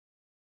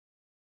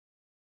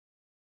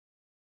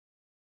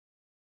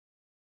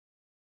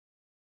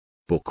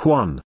Book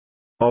 1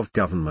 of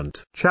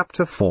Government.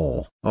 Chapter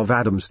 4 of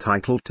Adam's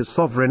title to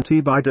sovereignty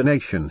by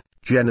donation,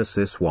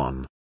 Genesis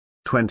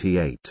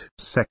 1:28.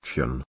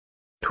 Section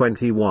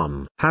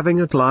 21. Having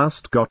at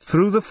last got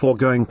through the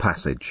foregoing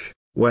passage,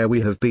 where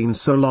we have been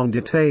so long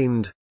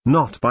detained,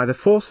 not by the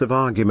force of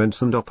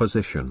arguments and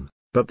opposition,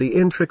 but the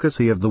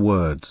intricacy of the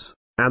words,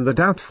 and the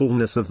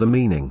doubtfulness of the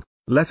meaning,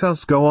 let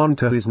us go on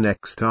to his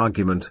next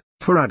argument,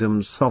 for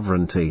Adam's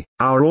sovereignty.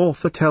 Our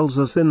author tells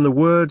us in the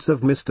words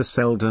of Mr.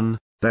 Selden,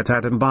 that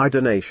Adam by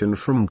donation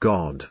from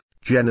God,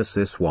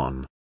 Genesis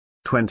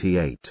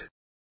 1:28,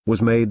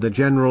 was made the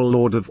general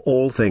lord of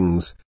all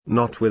things,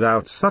 not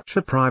without such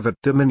a private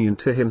dominion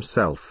to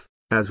himself,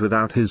 as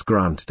without his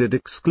grant did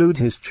exclude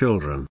his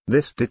children.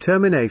 This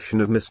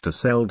determination of Mr.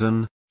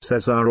 Selden,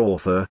 says our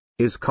author,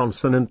 is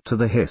consonant to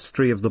the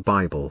history of the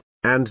Bible,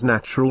 and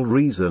natural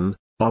reason,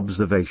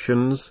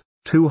 Observations,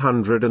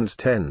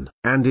 210.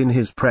 And in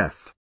his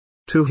pref.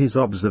 to his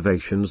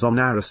Observations on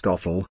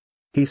Aristotle,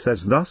 he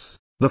says thus: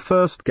 the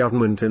first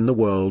government in the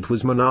world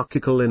was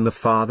monarchical in the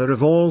father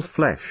of all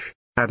flesh,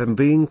 Adam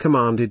being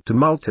commanded to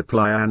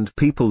multiply and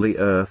people the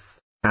earth,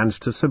 and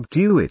to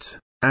subdue it,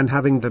 and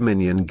having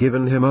dominion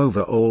given him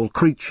over all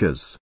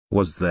creatures,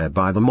 was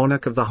thereby the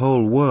monarch of the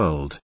whole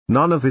world.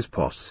 None of his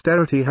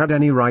posterity had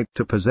any right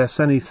to possess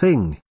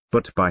anything,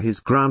 but by his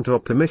grant or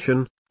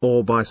permission,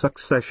 or by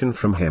succession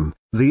from him,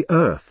 the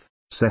earth,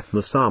 saith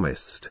the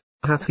psalmist,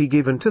 hath he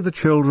given to the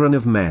children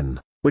of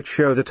men, which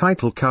show the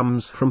title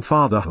comes from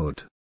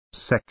fatherhood.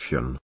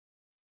 Section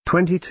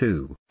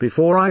 22.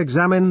 Before I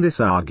examine this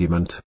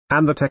argument,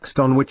 and the text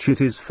on which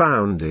it is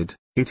founded,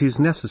 it is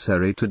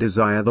necessary to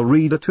desire the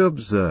reader to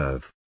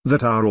observe,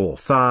 that our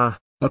author,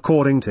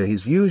 according to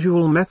his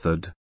usual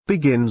method,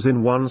 begins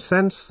in one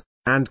sense,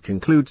 and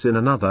concludes in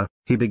another.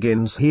 He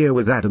begins here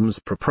with Adam's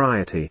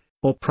propriety,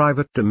 or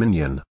private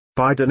dominion,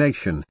 by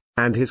donation,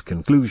 and his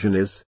conclusion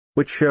is,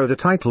 which show the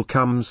title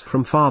comes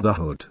from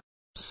fatherhood.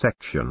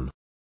 Section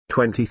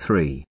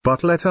 23.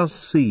 But let us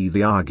see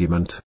the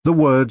argument. The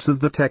words of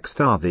the text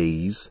are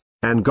these: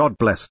 and God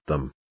blessed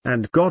them,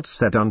 and God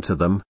said unto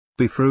them,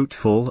 be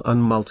fruitful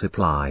and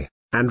multiply,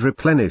 and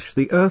replenish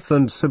the earth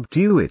and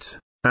subdue it,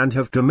 and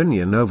have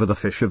dominion over the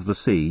fish of the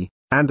sea,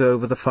 and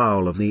over the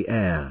fowl of the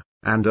air,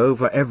 and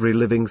over every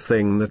living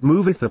thing that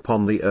moveth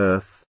upon the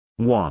earth.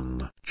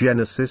 1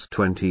 Genesis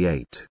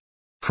 28.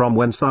 From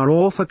whence our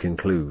author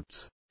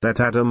concludes, that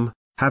Adam,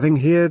 having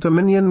here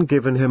dominion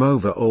given him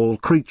over all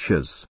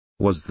creatures,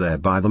 was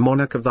thereby the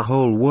monarch of the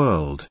whole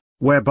world,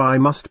 whereby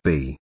must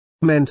be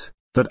meant,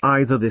 that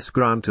either this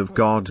grant of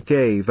God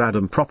gave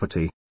Adam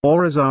property,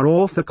 or as our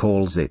author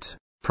calls it,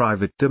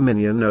 private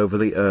dominion over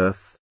the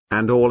earth,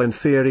 and all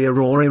inferior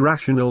or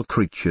irrational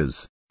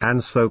creatures,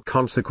 and so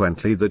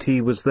consequently that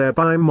he was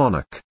thereby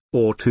monarch,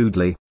 or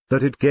toodly,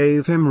 that it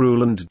gave him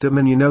rule and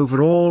dominion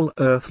over all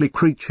earthly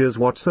creatures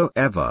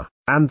whatsoever,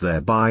 and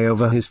thereby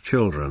over his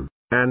children,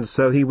 and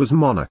so he was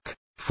monarch.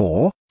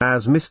 For,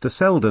 as Mr.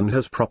 Selden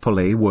has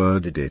properly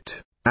worded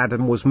it,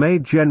 Adam was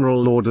made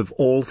general lord of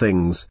all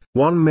things.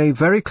 One may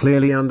very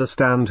clearly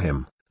understand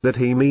him, that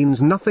he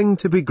means nothing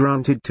to be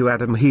granted to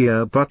Adam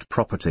here but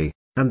property,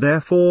 and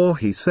therefore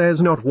he says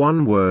not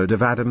one word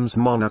of Adam's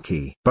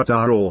monarchy. But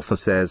our author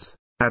says,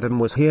 Adam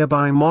was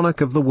hereby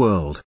monarch of the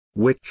world,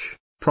 which,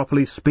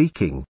 properly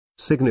speaking,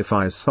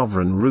 signifies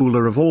sovereign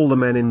ruler of all the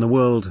men in the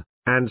world,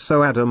 and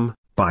so Adam,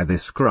 by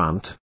this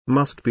grant,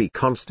 must be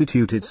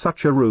constituted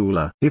such a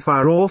ruler. If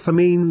our author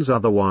means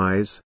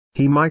otherwise,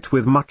 he might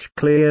with much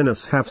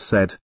clearness have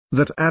said,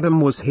 that Adam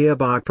was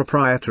hereby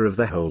proprietor of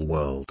the whole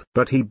world.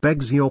 But he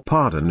begs your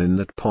pardon in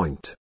that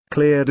point.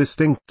 Clear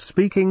distinct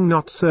speaking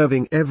not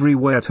serving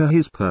everywhere to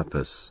his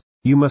purpose,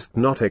 you must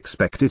not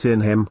expect it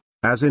in him,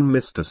 as in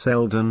Mr.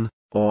 Selden,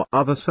 or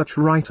other such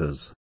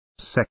writers.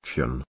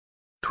 Section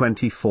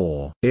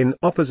 24. In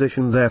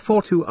opposition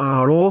therefore to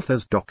our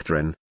author's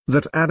doctrine,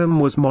 that Adam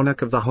was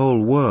monarch of the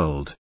whole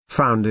world,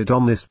 founded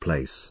on this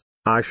place,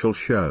 I shall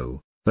show,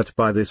 that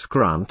by this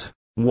grant,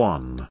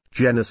 1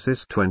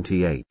 Genesis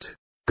 28,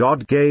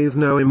 God gave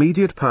no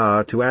immediate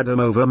power to Adam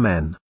over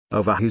men,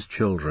 over his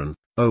children,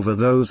 over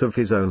those of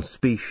his own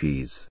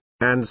species,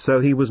 and so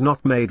he was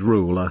not made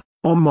ruler,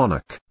 or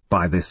monarch,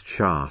 by this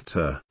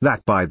charter.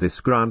 That by this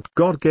grant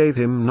God gave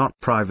him not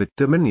private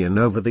dominion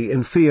over the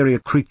inferior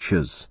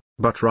creatures,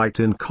 but right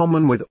in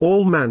common with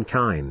all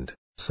mankind,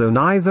 so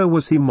neither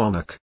was he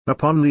monarch,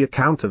 upon the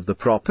account of the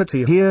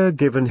property here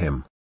given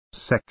him.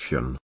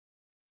 Section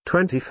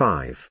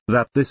 25.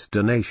 That this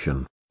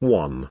donation,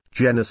 1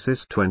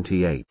 Genesis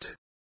 28,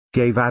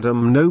 gave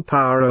Adam no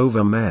power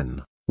over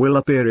men, will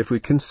appear if we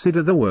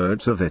consider the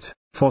words of it,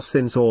 for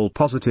since all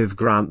positive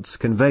grants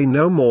convey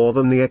no more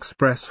than the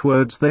express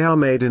words they are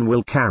made in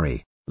will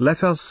carry,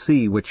 let us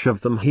see which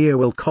of them here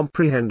will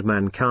comprehend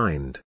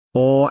mankind,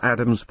 or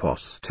Adam's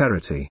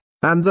posterity,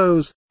 and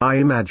those, I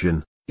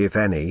imagine, if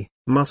any,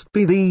 must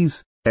be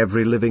these: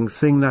 every living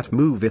thing that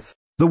moveth.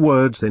 The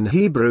words in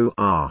Hebrew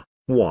are,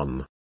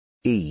 1.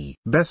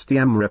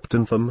 Bestiam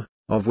reptanthum,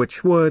 of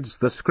which words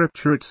the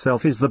scripture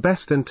itself is the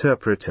best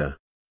interpreter.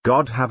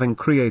 God having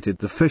created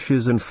the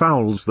fishes and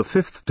fowls the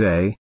fifth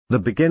day, the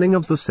beginning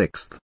of the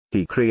sixth,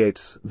 he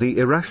creates the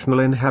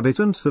irrational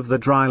inhabitants of the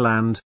dry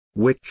land,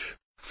 which,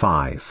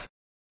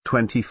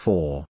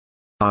 5:24,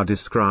 are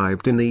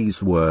described in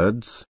these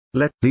words,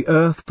 let the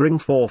earth bring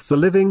forth the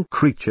living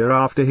creature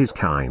after his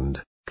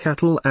kind,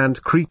 cattle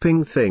and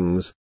creeping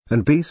things,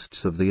 and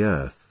beasts of the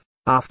earth,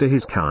 after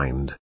his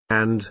kind,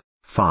 and,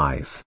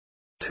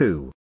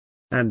 5:2.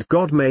 And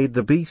God made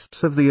the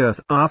beasts of the earth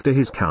after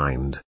his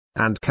kind,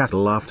 and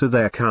cattle after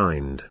their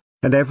kind,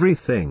 and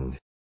everything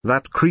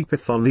that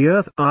creepeth on the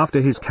earth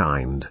after his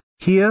kind.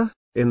 Here,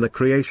 in the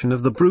creation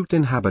of the brute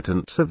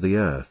inhabitants of the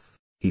earth,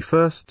 he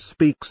first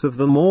speaks of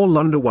them all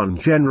under one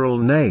general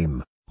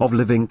name, of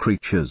living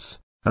creatures,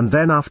 and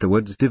then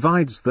afterwards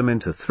divides them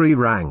into three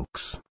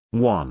ranks: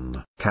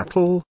 1.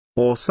 Cattle,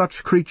 or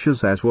such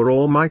creatures as were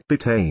or might be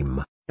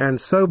tame,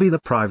 and so be the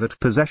private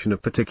possession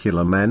of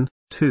particular men;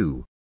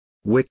 2.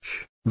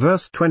 Which,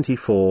 verse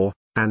 24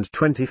 and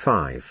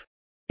 25,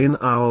 in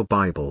our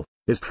Bible,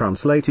 is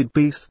translated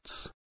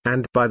beasts,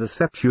 and by the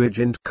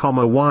Septuagint,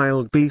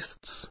 wild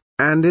beasts,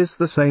 and is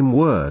the same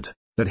word,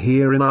 that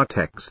here in our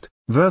text,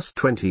 verse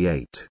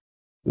 28,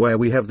 where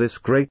we have this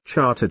great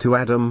charter to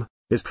Adam,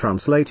 is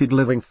translated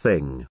living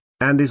thing,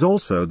 and is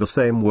also the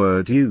same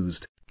word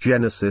used,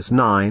 Genesis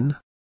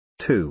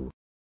 9:2.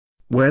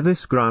 Where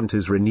this grant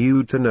is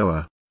renewed to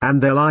Noah,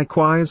 and there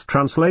likewise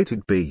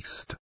translated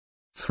beast.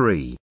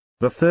 3.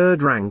 The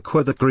third rank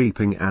were the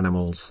creeping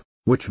animals,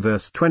 which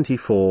verse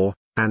 24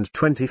 and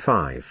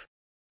 25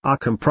 are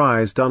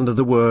comprised under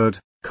the word,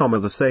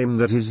 the same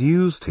that is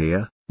used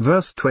here,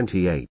 verse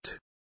 28,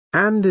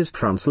 and is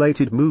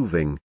translated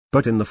moving,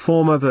 but in the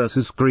former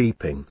verses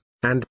creeping,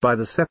 and by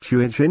the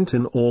Septuagint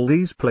in all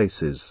these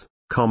places,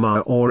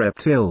 or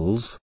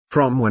reptiles,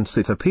 from whence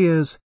it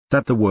appears,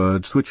 that the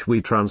words which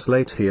we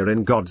translate here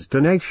in God's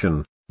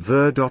donation,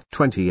 ver.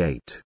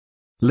 28,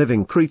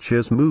 living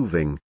creatures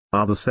moving,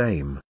 are the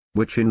same,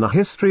 which in the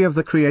history of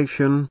the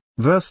creation,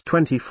 verse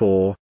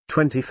 24,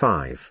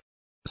 25,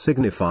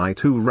 signify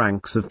two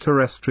ranks of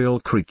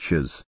terrestrial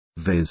creatures,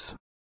 viz.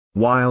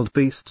 Wild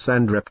beasts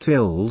and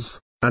reptiles,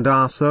 and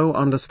are so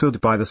understood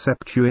by the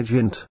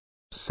Septuagint.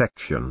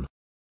 Section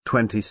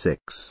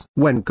 26.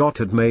 When God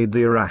had made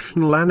the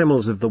irrational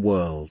animals of the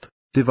world,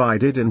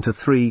 divided into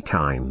three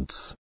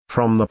kinds,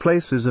 from the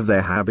places of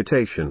their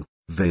habitation,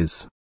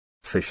 viz.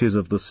 Fishes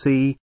of the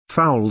sea,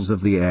 fowls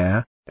of the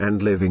air,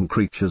 and living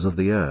creatures of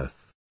the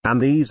earth, and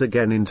these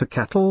again into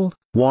cattle,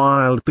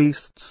 wild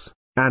beasts,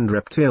 and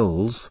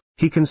reptiles,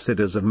 he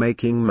considers of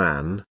making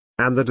man,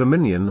 and the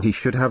dominion he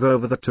should have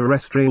over the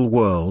terrestrial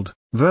world,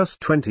 verse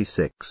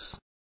 26.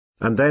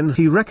 And then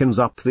he reckons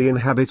up the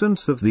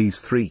inhabitants of these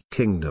three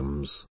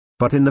kingdoms,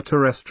 but in the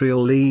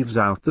terrestrial leaves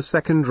out the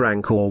second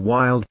rank or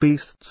wild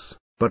beasts,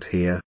 but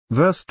here,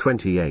 verse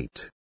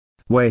 28,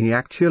 where he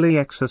actually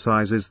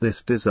exercises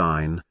this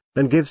design,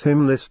 and gives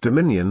him this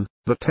dominion,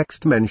 the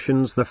text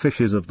mentions the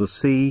fishes of the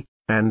sea,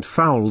 and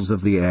fowls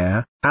of the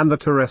air, and the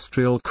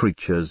terrestrial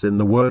creatures in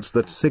the words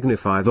that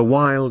signify the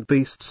wild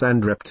beasts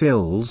and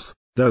reptiles,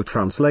 though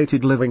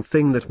translated living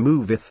thing that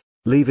moveth,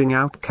 leaving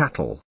out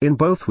cattle in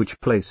both which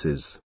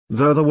places,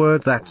 though the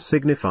word that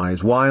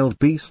signifies wild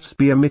beasts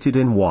be omitted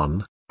in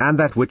one, and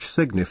that which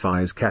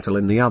signifies cattle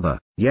in the other,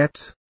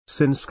 yet,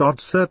 since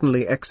God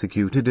certainly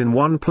executed in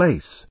one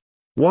place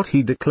what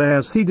he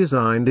declares he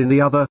designed in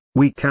the other,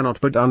 we cannot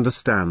but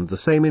understand the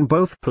same in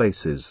both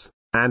places,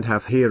 and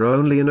have here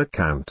only an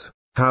account,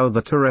 how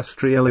the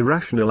terrestrial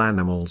irrational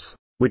animals,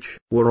 which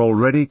were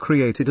already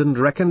created and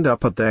reckoned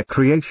up at their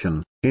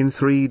creation, in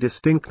three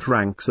distinct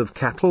ranks of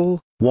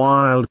cattle,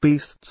 wild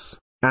beasts,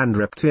 and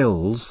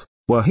reptiles,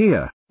 were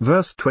here,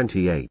 verse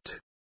 28,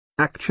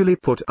 actually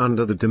put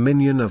under the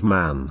dominion of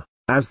man,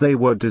 as they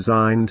were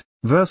designed,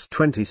 verse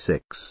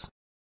 26.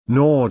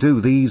 Nor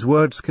do these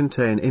words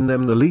contain in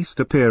them the least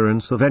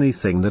appearance of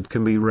anything that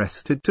can be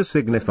wrested to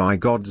signify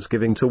God's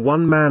giving to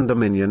one man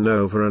dominion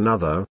over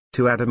another,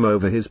 to Adam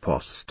over his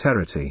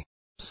posterity.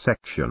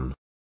 Section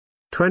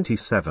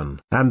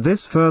 27. And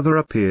this further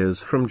appears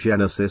from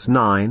Genesis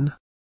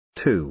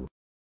 9:2,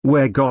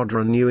 where God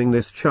renewing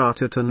this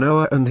charter to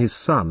Noah and his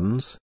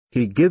sons,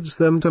 he gives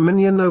them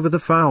dominion over the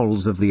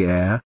fowls of the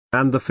air,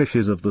 and the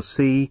fishes of the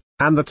sea,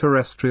 and the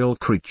terrestrial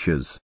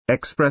creatures,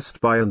 expressed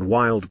by and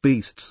wild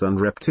beasts and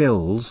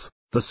reptiles,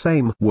 the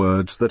same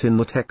words that in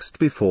the text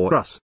before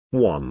us,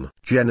 1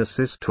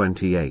 Genesis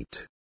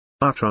 28,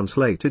 are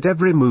translated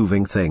every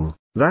moving thing,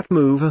 that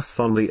moveth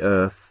on the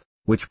earth,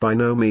 which by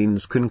no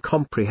means can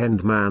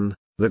comprehend man,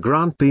 the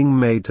grant being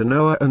made to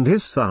Noah and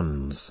his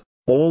sons,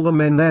 all the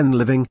men then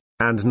living,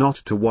 and not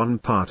to one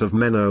part of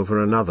men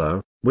over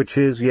another, which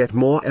is yet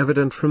more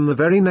evident from the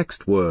very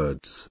next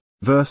words,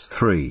 verse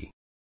 3,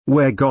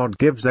 where God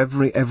gives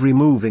every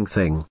moving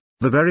thing,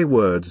 the very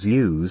words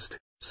used,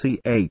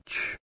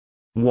 ch.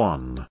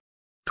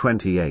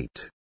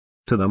 1:28,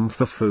 to them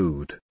for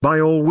food. By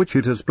all which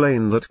it is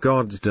plain that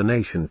God's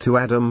donation to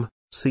Adam,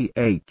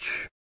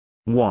 ch.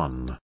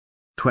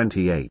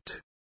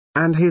 1:28,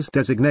 and his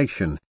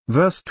designation,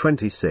 verse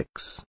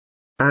 26,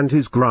 and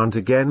his grant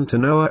again to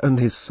Noah and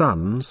his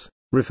sons,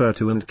 refer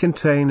to and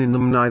contain in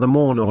them neither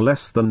more nor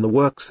less than the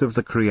works of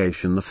the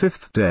creation the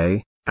 5th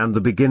day, and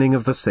the beginning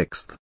of the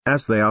 6th,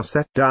 as they are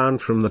set down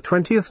from the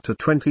 20th to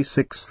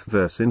 26th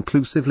verse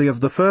inclusively of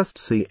the first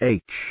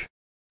ch.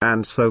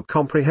 And so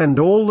comprehend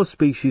all the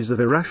species of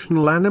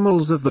irrational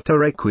animals of the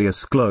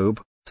terraqueous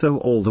globe, so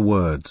all the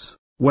words,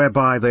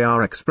 whereby they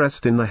are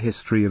expressed in the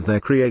history of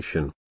their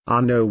creation,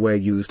 are nowhere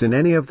used in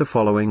any of the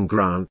following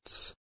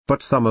grants,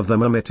 but some of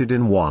them omitted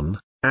in one,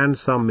 and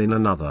some in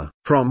another.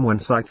 From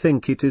whence I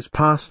think it is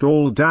past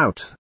all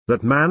doubt,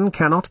 that man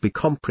cannot be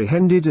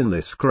comprehended in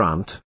this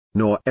grant,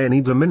 nor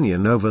any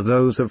dominion over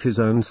those of his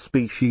own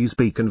species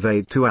be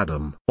conveyed to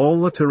Adam.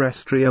 All the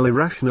terrestrial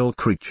irrational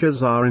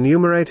creatures are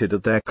enumerated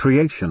at their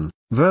creation,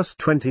 verse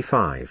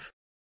 25.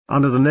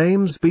 Under the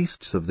names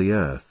beasts of the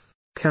earth,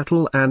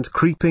 cattle and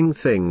creeping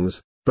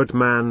things, but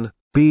man,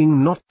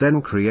 being not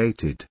then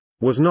created,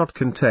 was not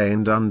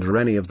contained under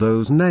any of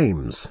those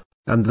names,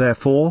 and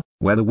therefore,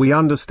 whether we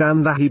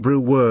understand the Hebrew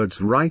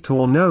words right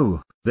or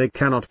no, they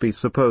cannot be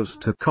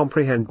supposed to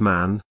comprehend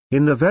man,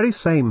 in the very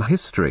same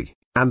history,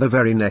 and the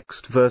very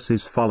next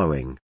verses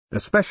following,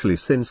 especially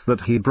since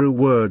that Hebrew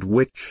word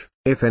which,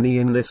 if any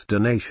in this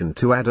donation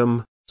to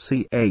Adam,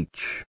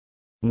 ch.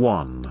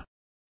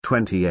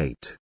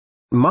 1:28,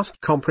 must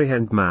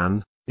comprehend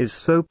man, is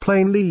so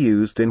plainly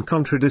used in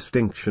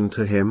contradistinction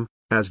to him,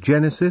 as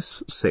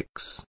Genesis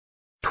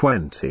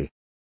 6:20,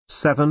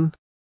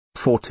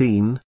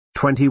 7:14,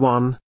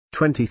 21,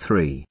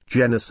 23,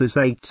 Genesis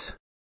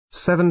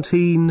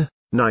 8:17,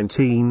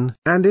 19.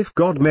 And if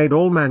God made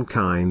all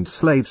mankind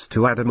slaves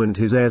to Adam and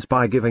his heirs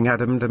by giving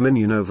Adam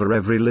dominion over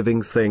every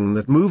living thing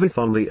that moveth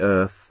on the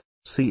earth,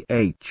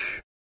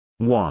 ch.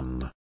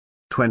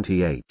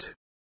 1:28,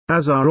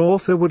 as our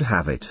author would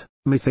have it,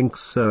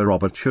 methinks Sir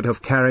Robert should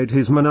have carried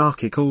his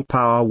monarchical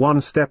power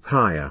one step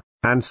higher,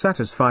 and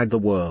satisfied the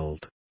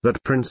world,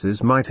 that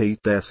princes might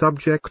eat their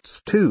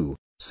subjects too,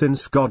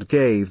 since God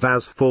gave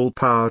as full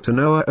power to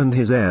Noah and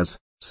his heirs,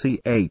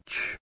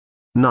 ch.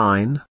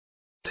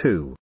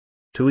 9:2.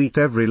 To eat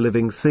every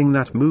living thing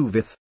that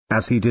moveth,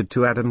 as he did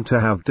to Adam to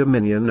have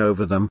dominion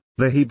over them,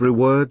 the Hebrew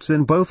words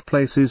in both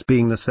places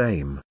being the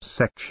same.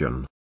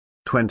 Section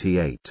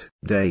 28.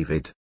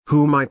 David,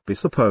 who might be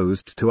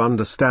supposed to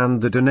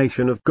understand the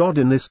donation of God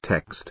in this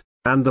text,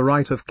 and the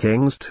right of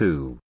kings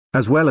too,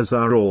 as well as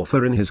our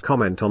author in his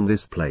comment on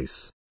this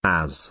place,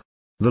 as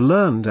the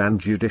learned and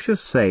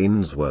judicious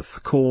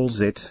Ainsworth calls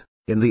it,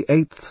 in the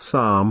 8th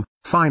Psalm,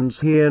 finds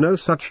here no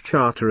such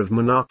charter of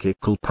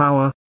monarchical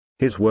power.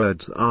 His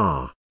words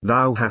are,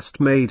 Thou hast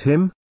made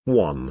him,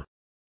 1.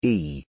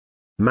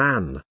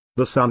 Man,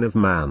 the son of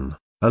man,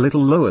 a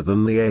little lower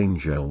than the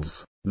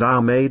angels. Thou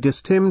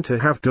madest him to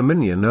have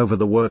dominion over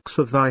the works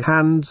of thy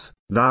hands.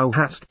 Thou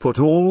hast put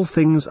all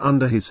things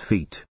under his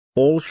feet,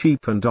 all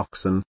sheep and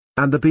oxen,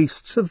 and the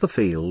beasts of the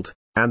field,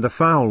 and the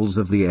fowls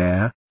of the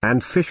air,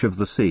 and fish of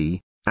the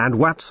sea, and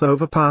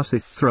whatsoever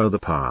passeth through the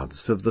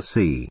paths of the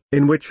sea.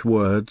 In which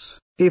words,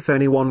 if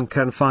any one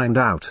can find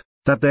out,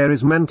 that there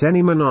is meant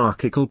any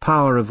monarchical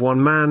power of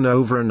one man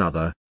over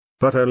another,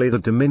 but only the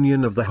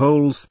dominion of the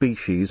whole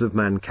species of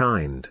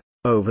mankind,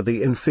 over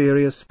the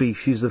inferior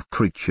species of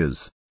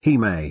creatures, he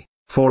may,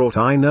 for aught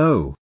I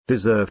know,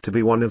 deserve to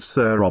be one of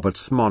Sir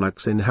Robert's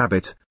monarchs in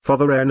habit, for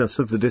the rareness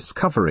of the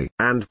discovery.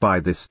 And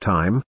by this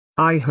time,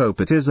 I hope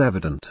it is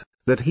evident,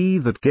 that he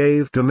that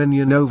gave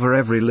dominion over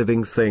every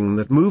living thing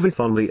that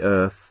moveth on the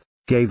earth,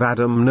 gave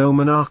Adam no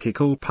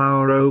monarchical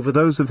power over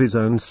those of his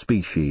own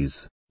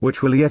species,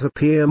 which will yet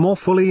appear more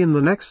fully in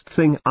the next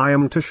thing I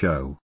am to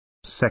show.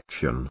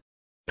 Section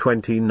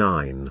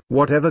 29.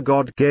 Whatever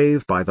God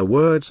gave by the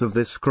words of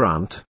this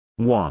grant,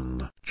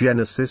 1.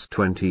 Genesis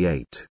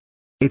 28.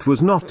 It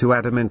was not to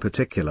Adam in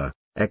particular,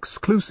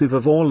 exclusive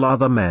of all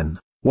other men,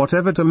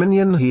 whatever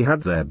dominion he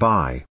had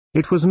thereby,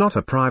 it was not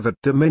a private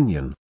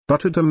dominion,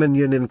 but a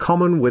dominion in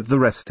common with the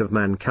rest of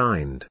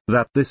mankind.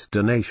 That this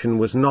donation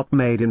was not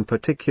made in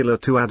particular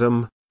to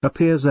Adam,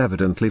 appears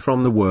evidently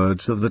from the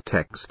words of the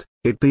text,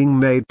 it being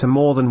made to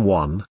more than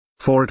one,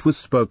 for it was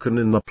spoken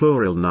in the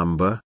plural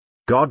number.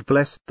 God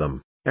blessed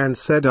them, and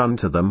said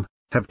unto them,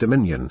 Have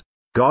dominion.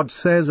 God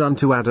says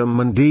unto Adam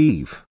and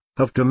Eve,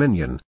 Have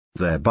dominion.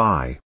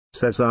 Thereby,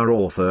 says our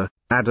author,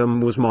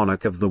 Adam was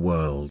monarch of the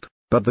world,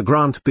 but the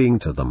grant being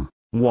to them,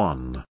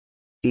 1.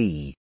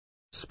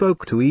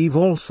 Spoke to Eve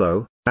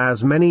also,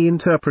 as many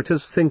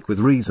interpreters think with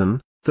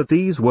reason, that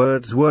these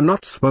words were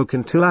not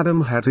spoken till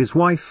Adam had his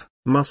wife.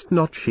 Must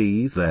not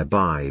she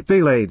thereby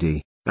be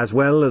lady, as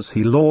well as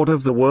he lord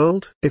of the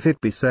world? If it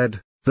be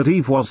said, that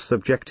Eve was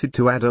subjected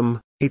to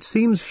Adam, it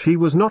seems she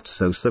was not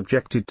so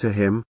subjected to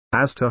him,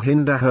 as to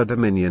hinder her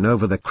dominion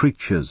over the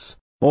creatures,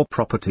 or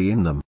property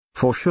in them.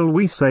 For shall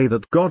we say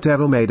that God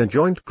ever made a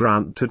joint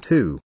grant to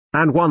two,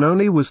 and one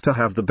only was to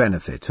have the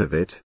benefit of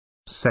it?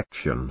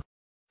 Section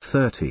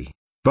 30.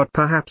 But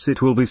perhaps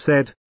it will be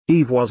said,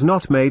 Eve was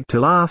not made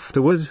till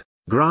afterward.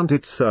 Grant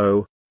it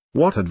so.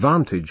 What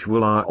advantage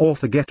will our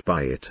author get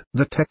by it?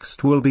 The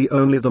text will be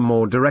only the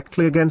more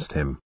directly against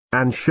him,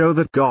 and show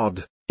that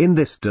God, in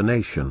this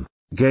donation,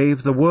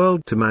 gave the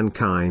world to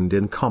mankind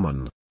in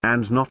common,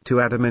 and not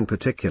to Adam in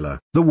particular.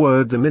 The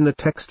word them in the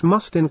text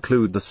must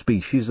include the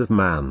species of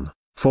man,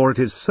 for it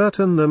is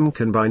certain them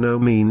can by no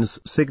means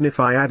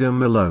signify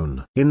Adam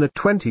alone. In the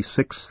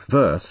 26th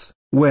verse,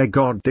 where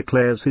God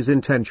declares his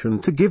intention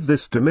to give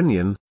this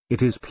dominion,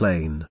 it is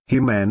plain he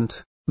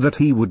meant that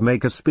he would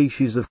make a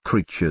species of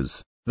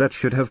creatures that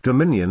should have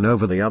dominion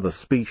over the other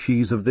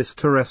species of this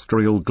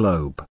terrestrial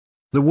globe.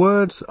 The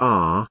words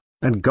are,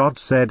 "And God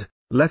said,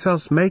 Let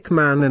us make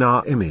man in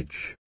our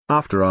image,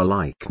 after our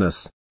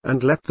likeness,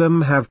 and let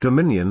them have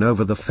dominion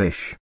over the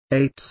fish,"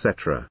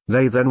 etc.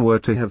 They then were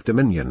to have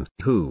dominion.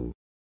 Who?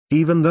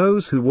 Even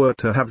those who were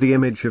to have the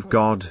image of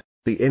God,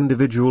 the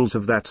individuals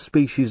of that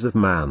species of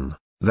man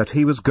that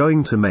he was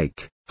going to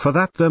make, for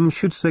that them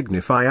should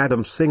signify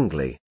Adam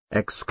singly,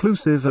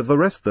 exclusive of the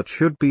rest that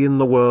should be in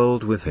the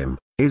world with him,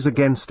 is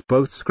against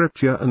both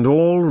Scripture and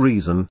all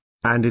reason,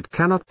 and it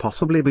cannot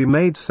possibly be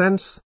made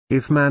sense,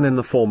 if man in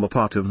the former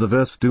part of the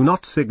verse do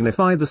not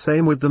signify the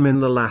same with them in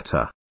the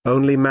latter.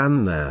 Only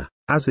man there,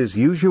 as is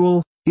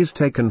usual, is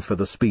taken for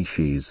the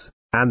species,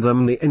 and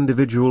them the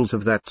individuals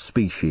of that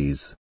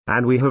species,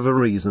 and we have a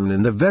reason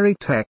in the very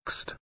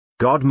text.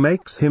 God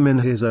makes him in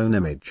his own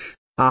image,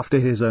 after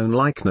his own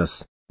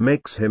likeness,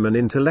 makes him an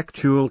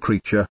intellectual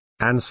creature,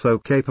 and so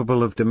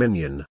capable of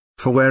dominion,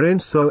 for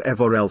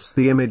whereinsoever else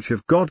the image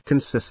of God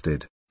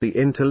consisted, the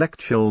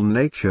intellectual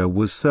nature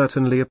was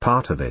certainly a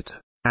part of it,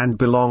 and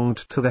belonged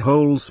to the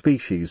whole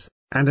species,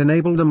 and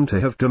enabled them to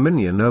have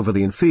dominion over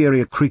the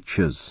inferior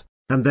creatures,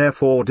 and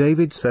therefore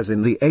David says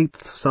in the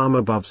 8th Psalm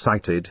above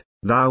cited,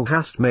 "Thou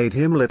hast made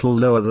him little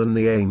lower than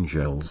the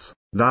angels,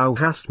 thou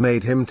hast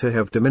made him to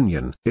have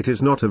dominion." It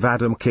is not of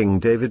Adam King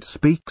David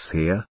speaks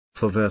here,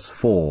 for verse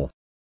 4.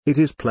 It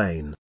is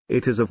plain,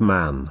 it is of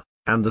man,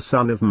 and the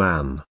Son of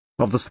Man,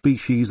 of the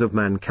species of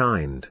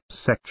mankind.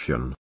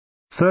 Section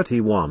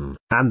 31.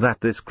 And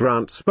that this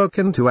grant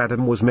spoken to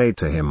Adam was made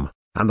to him,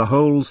 and the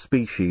whole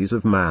species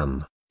of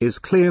man, is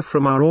clear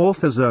from our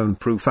author's own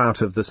proof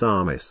out of the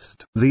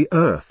psalmist. The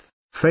earth,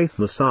 faith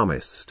the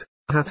psalmist,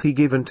 hath he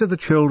given to the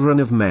children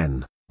of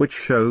men, which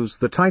shows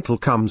the title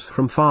comes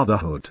from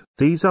fatherhood.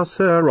 These are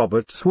Sir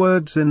Robert's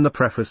words in the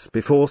preface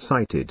before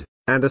cited,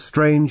 and a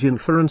strange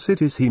inference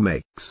it is he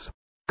makes.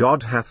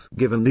 God hath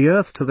given the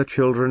earth to the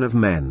children of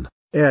men,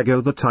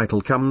 ergo the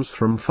title comes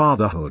from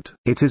fatherhood.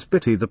 It is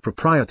pity the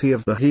propriety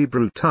of the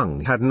Hebrew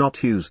tongue had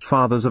not used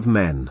fathers of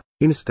men,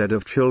 instead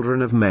of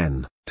children of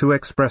men, to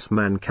express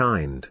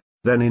mankind,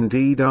 then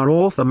indeed our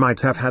author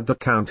might have had the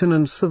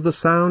countenance of the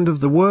sound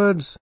of the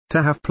words,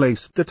 to have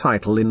placed the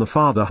title in the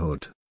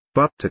fatherhood.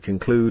 But to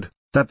conclude,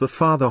 that the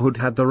fatherhood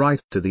had the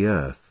right to the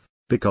earth,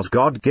 because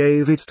God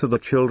gave it to the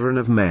children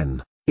of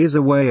men, is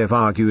a way of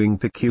arguing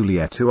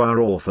peculiar to our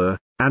author,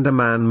 and a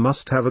man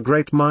must have a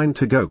great mind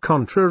to go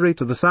contrary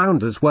to the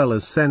sound as well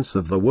as sense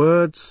of the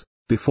words,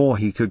 before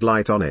he could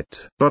light on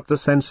it. But the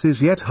sense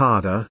is yet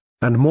harder,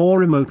 and more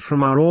remote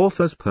from our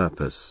author's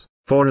purpose,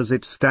 for as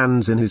it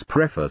stands in his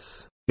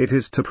preface, it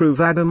is to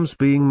prove Adam's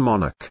being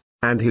monarch,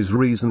 and his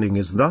reasoning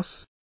is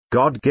thus: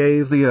 God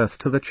gave the earth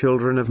to the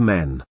children of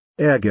men,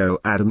 ergo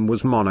Adam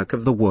was monarch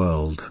of the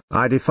world.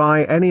 I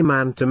defy any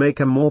man to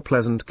make a more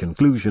pleasant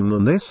conclusion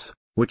than this,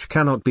 which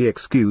cannot be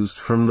excused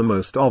from the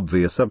most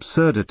obvious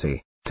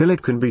absurdity, till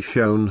it can be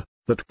shown,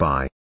 that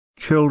by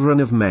children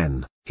of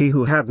men, he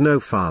who had no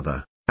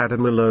father,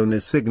 Adam alone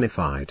is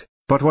signified.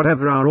 But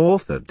whatever our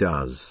author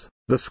does,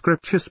 the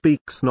Scripture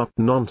speaks not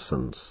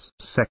nonsense.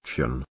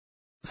 Section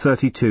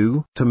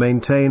 32. To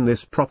maintain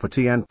this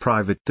property and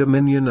private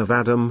dominion of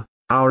Adam,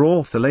 our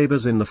author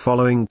labors in the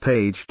following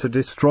page to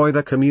destroy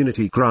the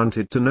community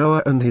granted to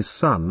Noah and his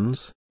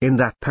sons, in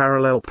that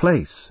parallel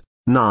place,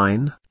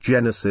 9,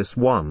 Genesis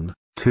 1,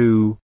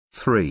 2,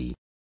 3.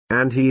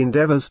 And he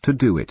endeavors to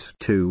do it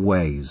two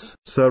ways.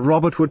 Sir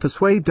Robert would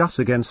persuade us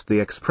against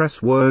the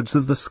express words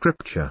of the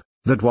Scripture,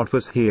 that what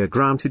was here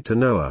granted to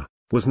Noah,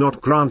 was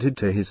not granted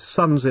to his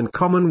sons in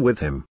common with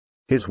him.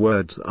 His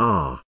words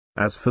are,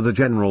 as for the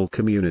general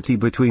community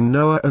between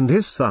Noah and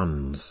his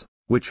sons,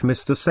 which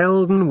Mr.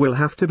 Selden will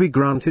have to be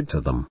granted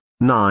to them,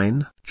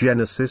 9,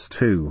 Genesis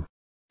 2.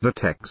 The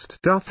text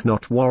doth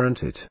not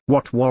warrant it.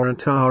 What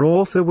warrant our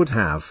author would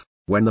have,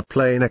 when the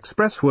plain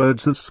express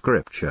words of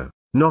Scripture,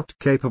 not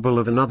capable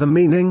of another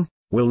meaning,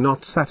 will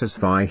not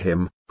satisfy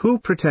him, who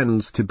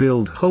pretends to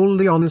build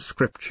wholly on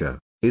Scripture,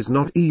 is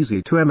not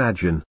easy to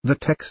imagine. The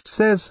text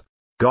says,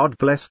 God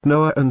blessed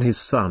Noah and his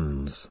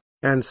sons,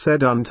 and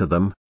said unto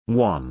them,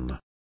 1.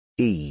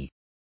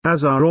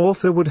 As our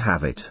author would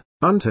have it,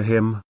 unto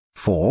him,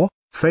 for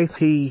faith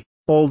he,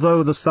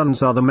 although the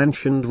sons are the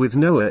mentioned with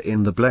Noah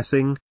in the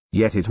blessing,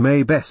 yet it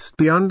may best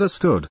be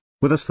understood,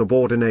 with a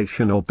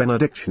subordination or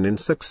benediction in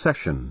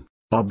succession.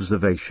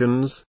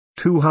 Observations,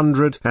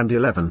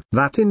 211.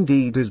 That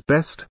indeed is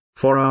best,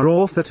 for our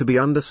author to be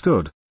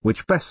understood,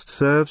 which best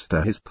serves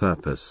to his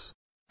purpose.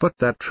 But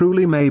that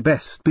truly may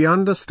best be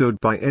understood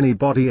by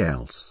anybody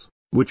else,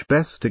 which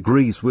best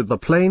agrees with the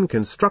plain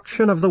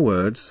construction of the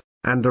words,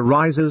 and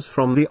arises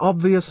from the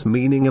obvious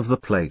meaning of the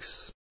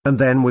place. and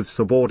then with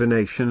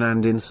subordination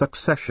and in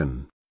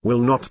succession, will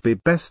not be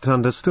best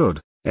understood,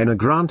 in a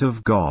grant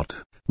of God,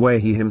 where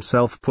he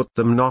himself put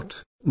them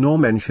not, nor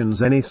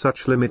mentions any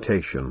such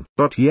limitation.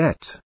 But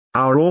yet,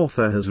 our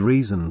author has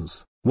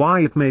reasons,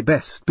 why it may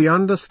best be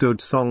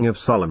understood. Song of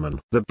Solomon.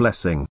 The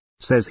blessing,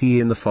 says he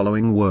in the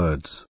following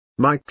words,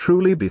 might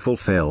truly be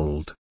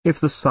fulfilled, if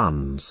the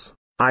sons,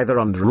 either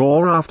under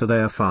or after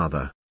their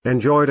father,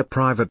 enjoyed a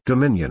private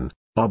dominion.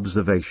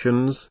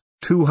 Observations,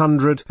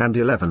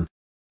 211.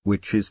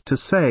 Which is to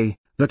say,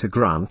 that a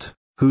grant,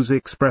 whose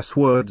express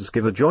words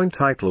give a joint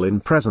title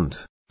in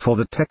present, for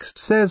the text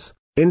says,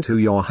 into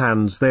your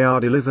hands they are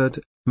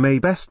delivered, may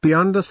best be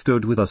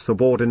understood with a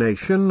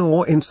subordination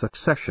or in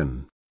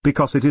succession,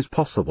 because it is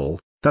possible,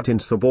 that in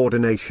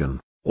subordination,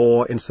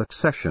 or in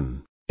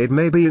succession, it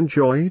may be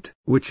enjoyed,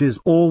 which is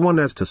all one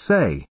as to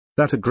say,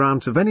 that a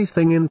grant of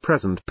anything in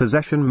present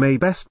possession may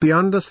best be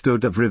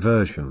understood of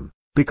reversion,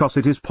 because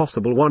it is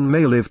possible one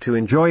may live to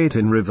enjoy it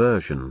in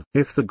reversion.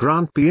 If the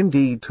grant be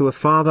indeed to a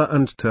father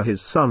and to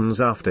his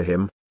sons after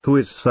him, who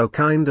is so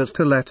kind as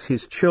to let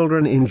his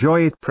children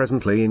enjoy it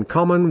presently in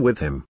common with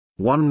him,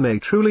 one may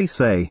truly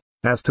say,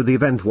 as to the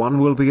event one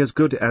will be as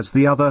good as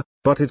the other,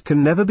 but it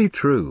can never be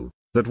true,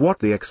 that what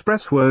the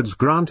express words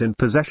grant in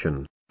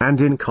possession,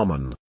 and in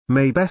common,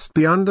 may best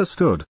be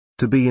understood,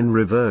 to be in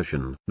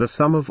reversion. The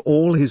sum of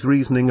all his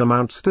reasoning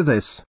amounts to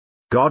this: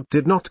 God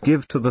did not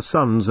give to the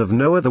sons of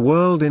Noah the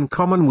world in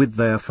common with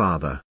their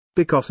father,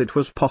 because it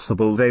was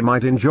possible they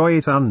might enjoy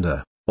it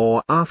under,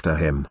 or after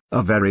him.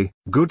 A very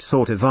good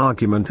sort of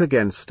argument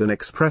against an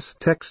express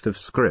text of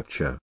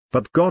Scripture,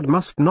 but God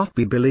must not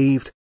be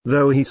believed,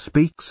 though he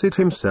speaks it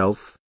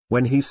himself,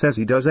 when he says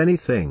he does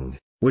anything,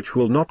 which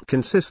will not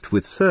consist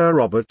with Sir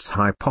Robert's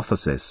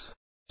hypothesis.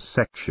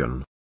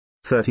 Section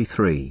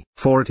 33.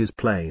 For it is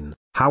plain,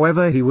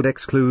 however he would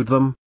exclude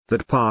them,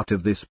 that part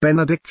of this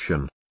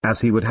benediction,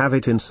 as he would have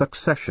it in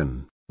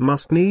succession,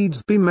 must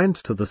needs be meant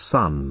to the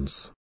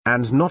sons,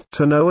 and not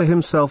to Noah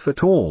himself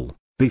at all.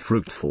 Be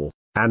fruitful,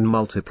 and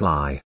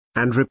multiply,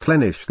 and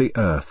replenish the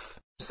earth,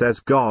 says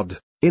God,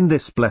 in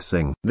this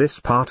blessing. This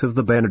part of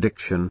the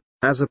benediction,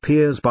 as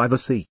appears by the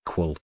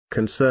sequel,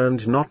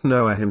 concerned not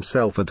Noah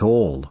himself at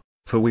all,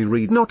 for we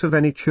read not of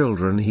any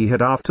children he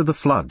had after the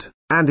flood,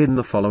 and in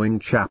the following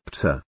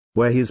chapter,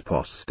 where his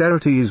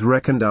posterity is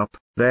reckoned up,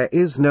 there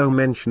is no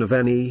mention of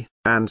any,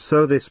 and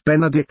so this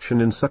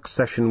benediction in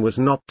succession was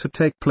not to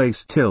take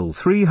place till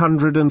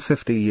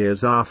 350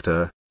 years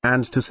after,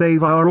 and to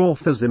save our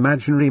author's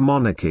imaginary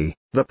monarchy,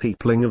 the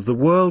peopling of the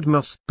world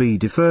must be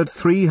deferred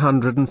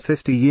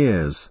 350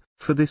 years,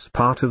 for this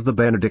part of the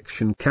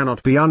benediction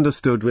cannot be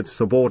understood with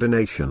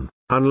subordination,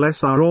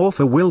 unless our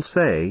author will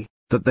say,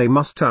 that they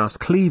must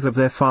ask leave of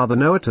their father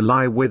Noah to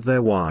lie with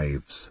their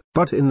wives.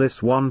 But in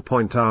this one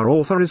point our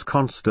author is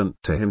constant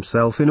to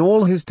himself in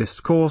all his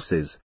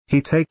discourses.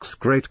 He takes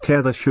great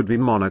care there should be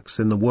monarchs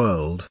in the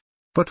world,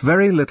 but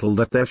very little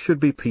that there should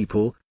be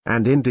people,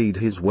 and indeed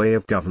his way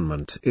of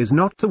government is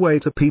not the way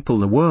to people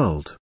the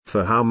world,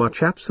 for how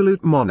much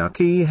absolute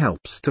monarchy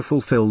helps to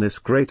fulfill this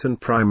great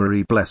and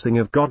primary blessing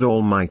of God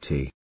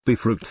Almighty: be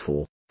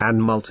fruitful,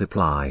 and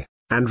multiply,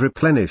 and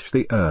replenish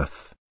the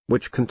earth,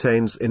 which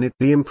contains in it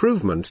the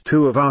improvement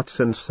too of arts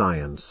and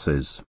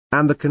sciences,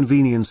 and the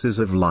conveniences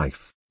of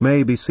life,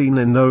 may be seen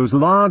in those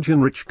large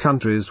and rich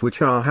countries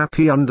which are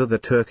happy under the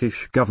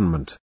Turkish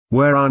government,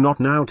 where are not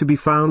now to be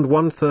found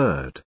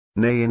 1/3,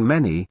 nay in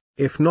many,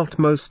 if not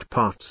most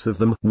parts of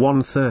them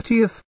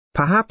 1/30,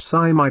 perhaps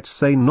I might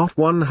say not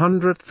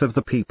 1/100 of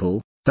the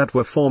people, that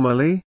were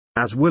formerly,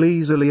 as will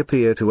easily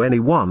appear to any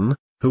one,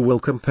 who will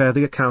compare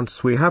the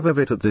accounts we have of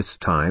it at this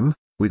time,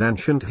 with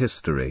ancient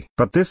history.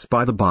 But this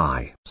by the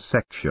by.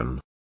 Section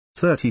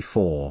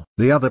 34.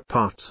 The other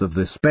parts of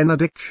this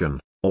benediction,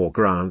 or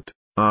grant,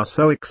 are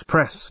so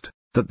expressed,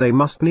 that they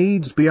must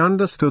needs be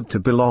understood to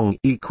belong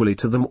equally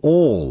to them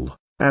all,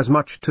 as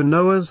much to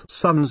Noah's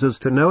sons as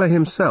to Noah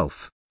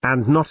himself,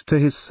 and not to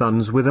his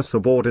sons with a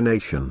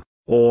subordination,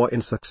 or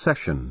in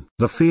succession.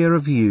 The fear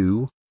of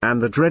you,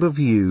 and the dread of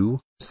you,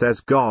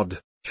 says God,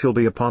 shall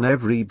be upon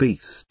every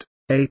beast,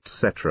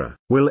 etc.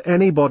 Will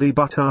anybody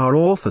but our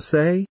author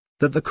say,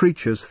 that the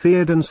creatures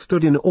feared and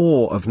stood in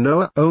awe of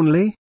Noah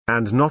only,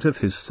 and not of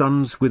his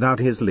sons without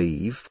his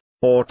leave,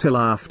 or till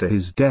after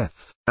his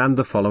death? And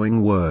the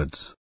following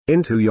words,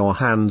 into your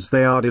hands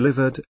they are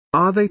delivered,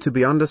 are they to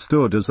be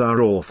understood as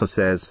our author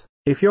says,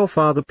 if your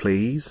father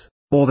please,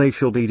 or they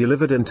shall be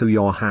delivered into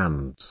your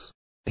hands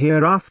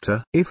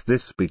hereafter? If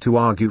this be to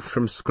argue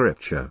from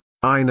Scripture,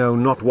 I know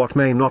not what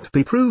may not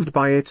be proved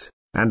by it,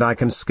 and I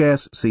can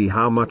scarce see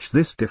how much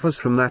this differs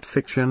from that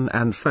fiction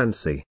and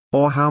fancy,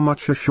 or how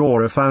much a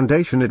surer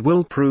foundation it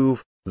will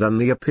prove, than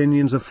the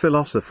opinions of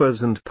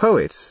philosophers and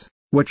poets,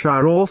 which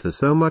our author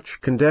so much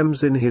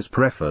condemns in his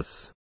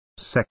preface.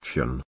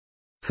 Section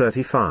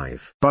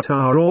 35. But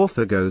our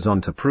author goes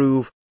on to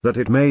prove, that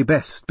it may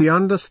best be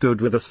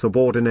understood with a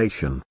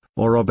subordination,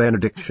 or a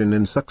benediction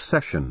in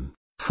succession,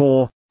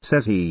 for,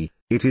 says he,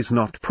 it is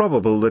not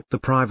probable that the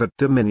private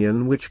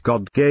dominion which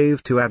God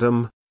gave to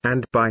Adam,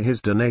 and by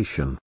his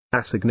donation,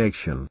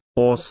 assignation,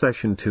 or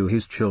cession to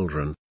his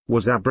children,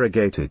 was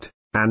abrogated,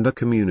 and a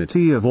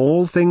community of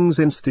all things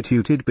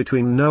instituted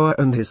between Noah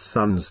and his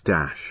sons.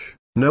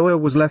 Noah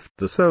was left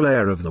the sole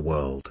heir of the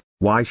world.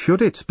 Why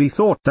should it be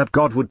thought that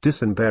God would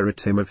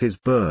disinherit him of his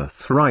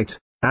birthright,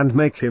 and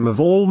make him of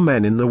all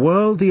men in the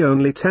world the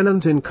only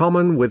tenant in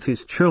common with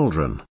his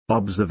children?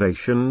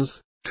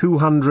 Observations,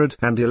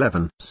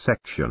 211.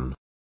 Section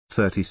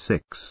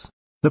 36.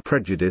 The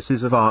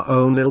prejudices of our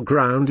own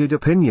ill-grounded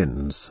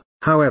opinions,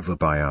 however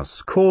by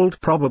us called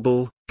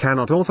probable,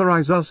 cannot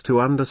authorize us to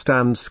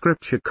understand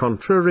Scripture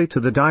contrary to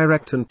the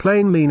direct and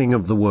plain meaning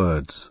of the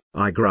words.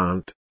 I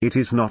grant, it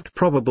is not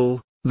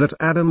probable, that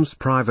Adam's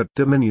private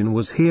dominion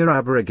was here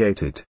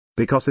abrogated,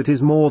 because it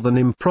is more than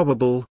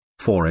improbable,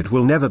 for it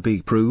will never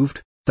be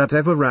proved, that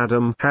ever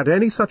Adam had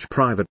any such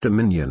private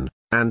dominion,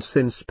 and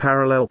since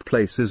parallel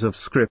places of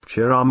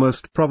Scripture are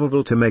most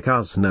probable to make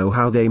us know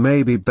how they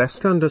may be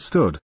best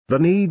understood, there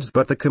needs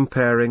but the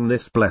comparing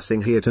this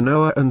blessing here to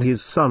Noah and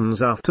his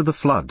sons after the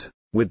flood,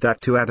 with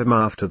that to Adam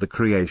after the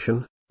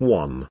creation.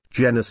 1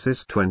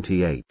 Genesis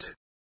 28.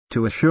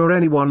 To assure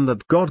anyone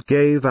that God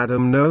gave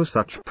Adam no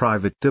such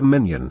private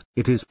dominion,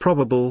 it is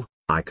probable,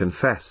 I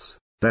confess,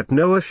 that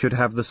Noah should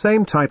have the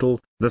same title,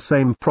 the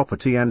same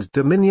property and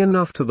dominion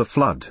after the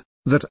flood,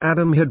 that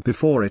Adam had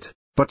before it,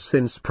 but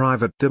since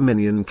private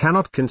dominion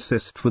cannot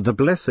consist with the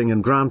blessing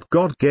and grant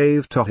God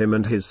gave to him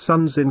and his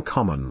sons in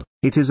common,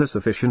 it is a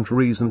sufficient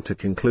reason to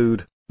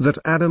conclude, that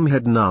Adam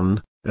had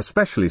none,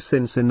 especially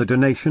since in the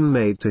donation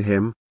made to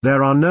him,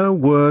 there are no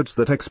words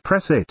that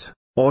express it,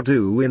 or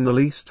do in the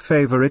least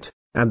favor it,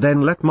 and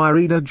then let my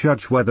reader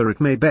judge whether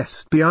it may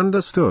best be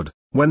understood,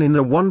 when in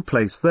the one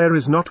place there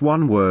is not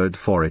one word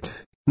for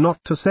it, not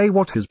to say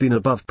what has been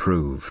above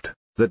proved,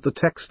 that the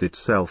text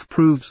itself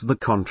proves the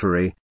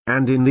contrary,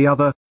 and in the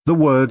other, the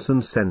words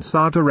and sense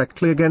are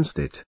directly against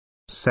it.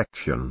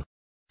 Section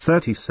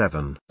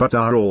 37. But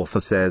our author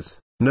says,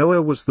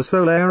 Noah was the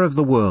sole heir of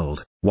the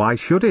world. Why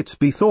should it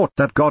be thought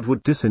that God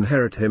would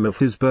disinherit him of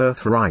his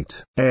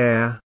birthright?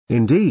 Heir,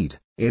 indeed,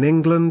 in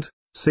England,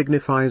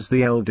 signifies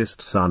the eldest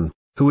son,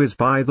 who is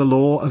by the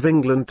law of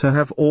England to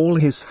have all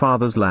his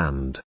father's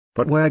land.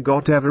 But where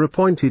God ever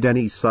appointed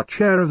any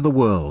such heir of the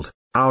world,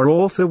 our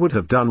author would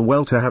have done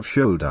well to have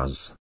showed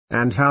us,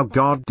 and how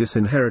God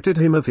disinherited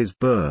him of his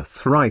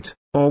birthright,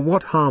 or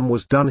what harm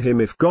was done him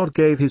if God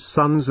gave his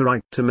sons a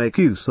right to make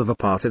use of a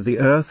part of the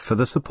earth for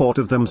the support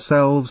of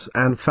themselves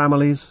and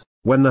families,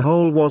 when the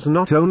whole was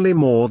not only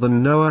more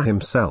than Noah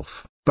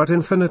himself, but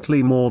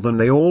infinitely more than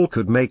they all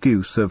could make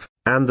use of,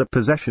 and the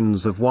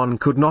possessions of one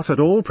could not at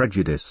all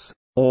prejudice,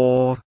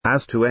 or,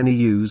 as to any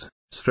use,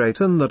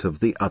 straiten that of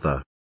the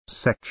other.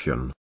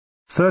 Section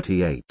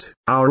 38.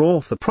 Our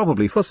author,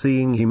 probably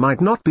foreseeing he might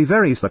not be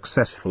very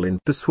successful in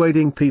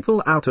persuading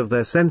people out of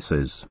their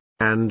senses,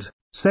 and,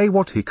 say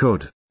what he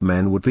could,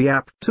 men would be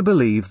apt to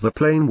believe the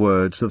plain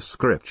words of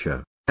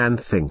Scripture, and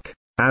think,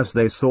 as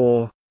they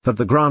saw, that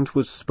the grant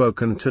was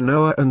spoken to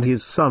Noah and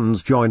his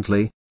sons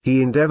jointly,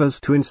 he endeavors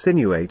to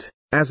insinuate,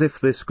 as if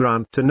this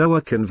grant to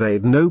Noah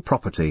conveyed no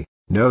property,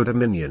 no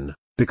dominion,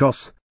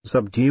 because,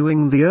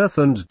 subduing the earth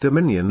and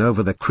dominion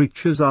over the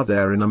creatures are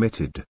therein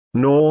omitted,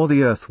 nor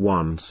the earth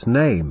once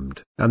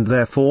named. And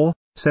therefore,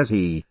 says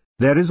he,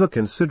 there is a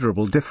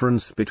considerable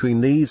difference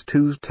between these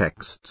two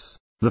texts.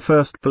 The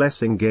first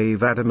blessing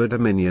gave Adam a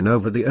dominion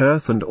over the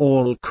earth and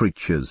all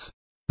creatures.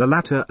 The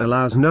latter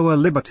allows Noah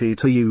liberty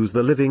to use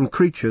the living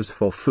creatures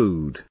for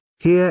food.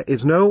 Here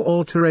is no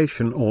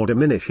alteration or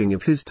diminishing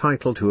of his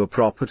title to a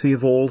property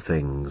of all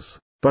things,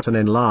 but an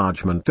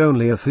enlargement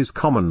only of his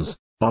commons.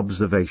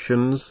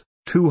 Observations,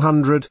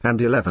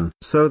 211.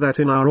 So that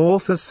in our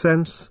author's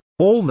sense,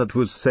 all that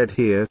was said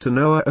here to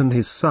Noah and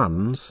his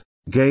sons,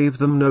 gave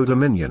them no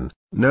dominion,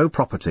 no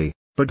property,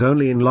 but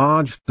only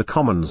enlarged the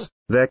commons,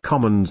 their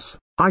commons,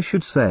 I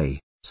should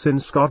say,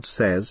 since God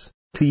says,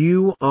 to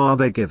you are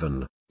they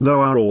given,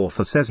 though our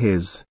author says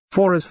his,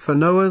 for as for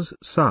Noah's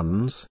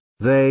sons,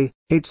 they,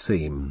 it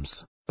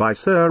seems, by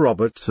Sir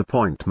Robert's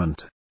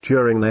appointment,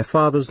 during their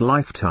father's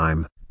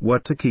lifetime, were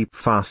to keep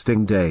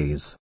fasting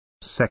days.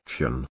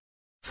 Section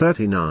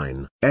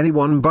 39.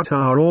 Anyone but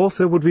our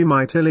author would be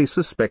mightily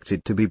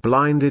suspected to be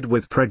blinded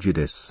with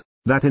prejudice,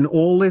 that in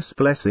all this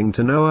blessing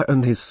to Noah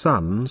and his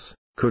sons,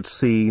 could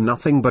see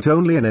nothing but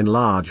only an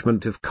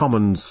enlargement of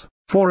commons,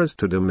 for as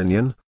to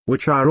dominion,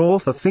 which our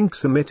author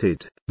thinks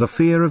omitted, the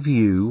fear of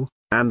you,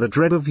 and the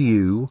dread of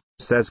you,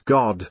 says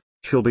God,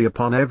 shall be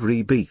upon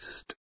every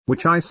beast,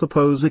 which I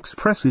suppose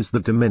expresses the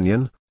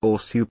dominion, or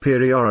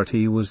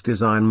superiority was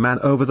designed man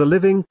over the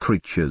living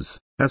creatures,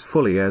 as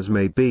fully as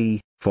may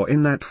be, for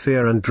in that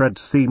fear and dread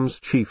seems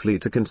chiefly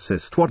to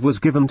consist what was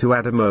given to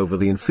Adam over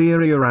the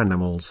inferior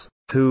animals,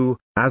 who,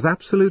 as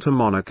absolute a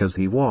monarch as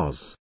he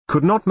was,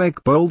 could not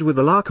make bold with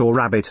the lark or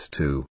rabbit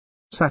to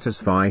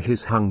satisfy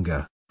his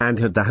hunger, and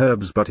had the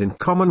herbs but in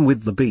common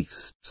with the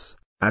beasts,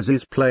 as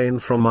is plain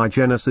from my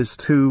Genesis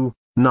 2,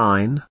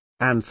 9,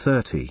 and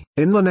 30.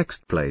 In the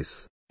next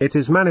place, it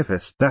is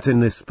manifest that in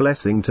this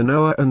blessing to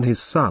Noah and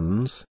his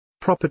sons,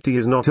 property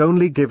is not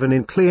only given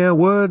in clear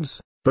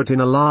words, but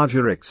in a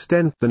larger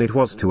extent than it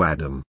was to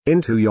Adam.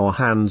 Into your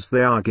hands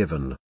they are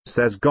given,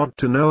 says God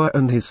to Noah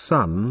and his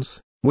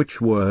sons,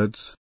 which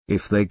words,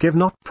 if they give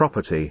not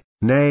property,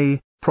 nay,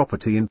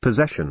 property in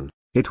possession,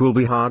 it will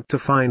be hard to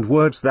find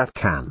words that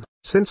can,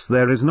 since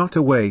there is not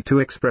a way to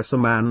express a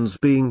man's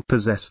being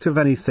possessed of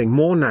anything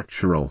more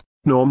natural,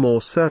 nor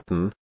more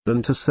certain,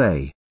 than to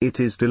say, it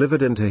is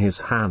delivered into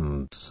his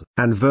hands.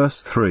 And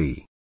verse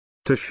 3.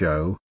 To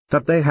show,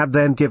 that they had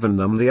then given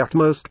them the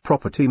utmost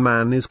property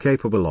man is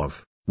capable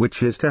of,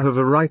 which is to have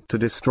a right to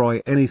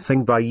destroy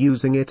anything by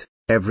using it,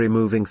 every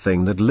moving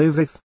thing that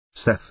liveth,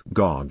 saith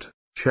God,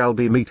 shall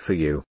be meat for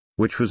you,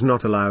 which was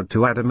not allowed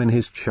to Adam in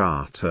his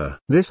charter.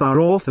 This our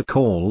author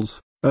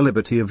calls, a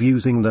liberty of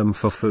using them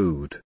for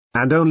food,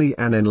 and only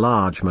an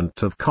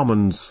enlargement of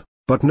commons,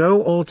 but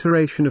no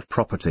alteration of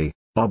property.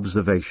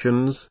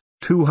 Observations,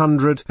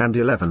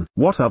 211.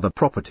 What other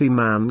property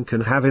man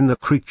can have in the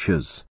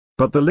creatures,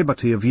 but the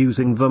liberty of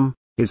using them,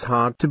 is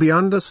hard to be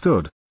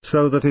understood,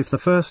 so that if the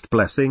first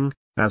blessing,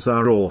 as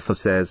our author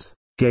says,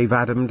 gave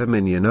Adam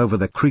dominion over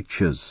the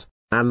creatures,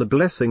 and the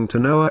blessing to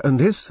Noah and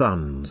his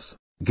sons,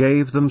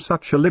 gave them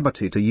such a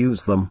liberty to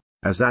use them,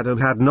 as Adam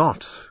had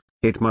not,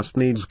 it must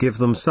needs give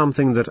them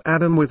something that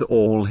Adam with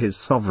all his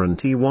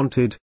sovereignty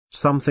wanted,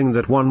 something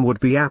that one would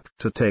be apt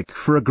to take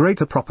for a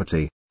greater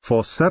property,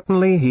 for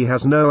certainly he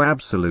has no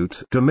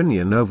absolute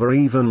dominion over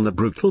even the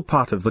brutal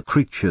part of the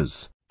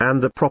creatures,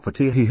 and the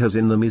property he has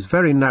in them is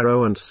very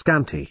narrow and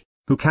scanty,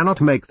 who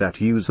cannot make that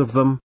use of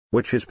them,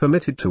 which is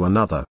permitted to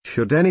another.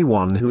 Should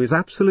anyone who is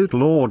absolute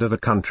lord of a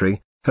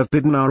country, have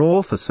bidden our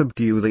author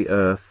subdue the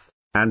earth,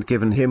 and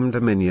given him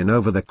dominion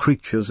over the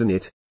creatures in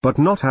it, but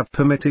not have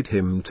permitted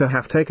him to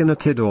have taken a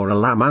kid or a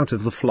lamb out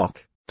of the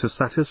flock, to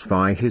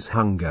satisfy his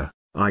hunger,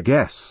 I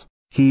guess,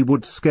 he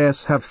would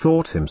scarce have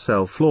thought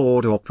himself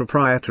lord or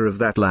proprietor of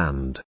that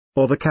land,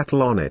 or the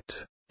cattle on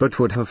it, but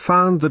would have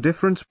found the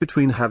difference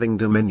between having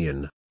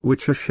dominion,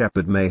 which a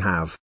shepherd may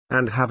have,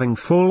 and having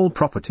full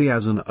property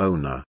as an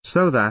owner.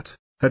 So that,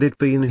 had it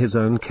been his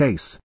own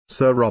case,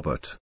 Sir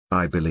Robert,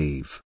 I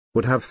believe,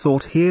 would have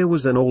thought here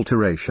was an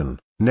alteration,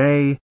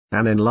 nay,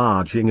 an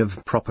enlarging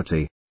of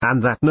property,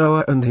 and that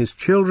Noah and his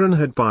children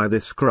had by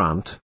this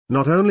grant,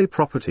 not only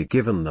property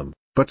given them,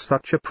 but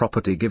such a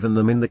property given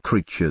them in the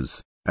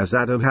creatures, as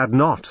Adam had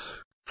not,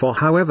 for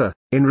however,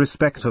 in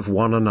respect of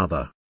one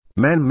another,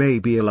 men may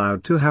be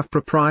allowed to have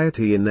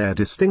propriety in their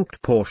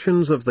distinct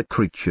portions of the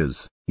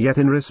creatures, yet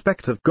in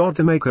respect of God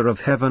the maker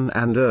of heaven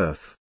and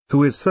earth,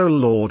 who is sole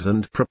Lord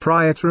and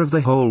proprietor of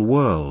the whole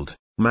world,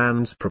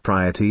 man's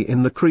propriety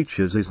in the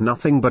creatures is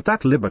nothing but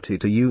that liberty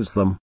to use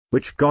them,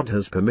 which God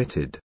has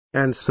permitted,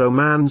 and so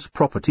man's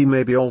property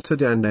may be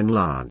altered and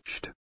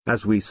enlarged,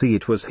 as we see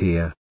it was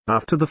here,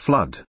 after the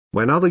flood,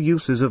 when other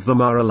uses of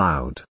them are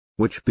allowed,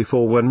 which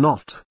before were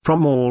not.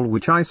 From all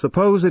which I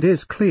suppose it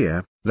is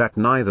clear, that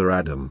neither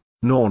Adam,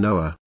 nor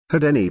Noah,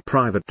 had any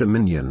private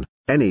dominion,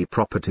 any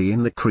property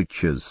in the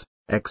creatures,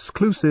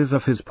 exclusive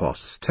of his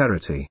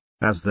posterity,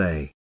 as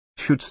they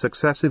should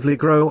successively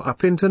grow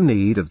up into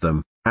need of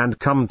them, and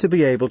come to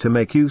be able to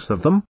make use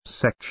of them.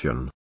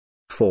 Section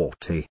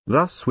 40.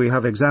 Thus we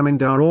have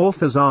examined our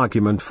author's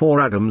argument for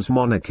Adam's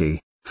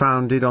monarchy,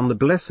 founded on the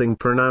blessing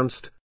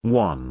pronounced,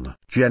 1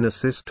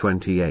 Genesis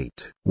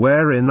 28,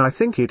 wherein I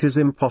think it is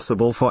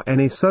impossible for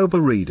any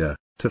sober reader,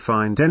 to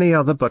find any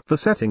other but the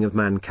setting of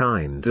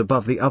mankind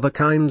above the other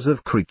kinds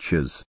of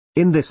creatures,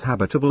 in this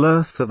habitable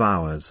earth of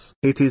ours.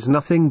 It is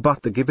nothing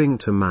but the giving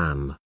to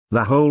man,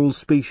 the whole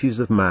species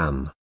of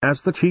man,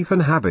 as the chief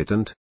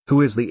inhabitant,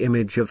 who is the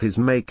image of his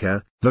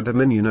Maker, the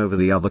dominion over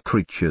the other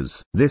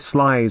creatures. This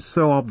lies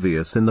so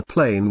obvious in the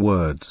plain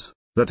words,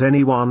 that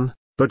anyone,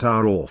 but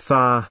our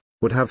author,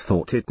 would have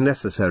thought it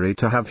necessary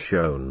to have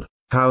shown,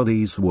 how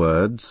these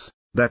words,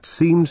 that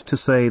seemed to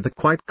say the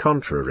quite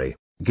contrary,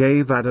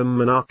 gave Adam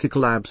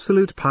monarchical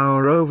absolute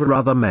power over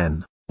other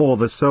men, or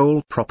the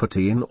sole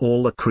property in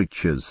all the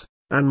creatures,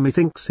 and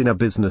methinks in a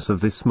business of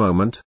this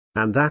moment,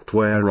 and that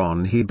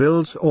whereon he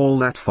builds all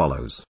that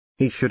follows,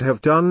 he should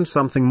have done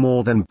something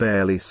more than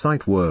barely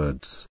cite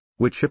words,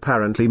 which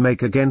apparently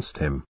make against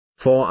him,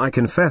 for I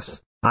confess,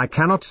 I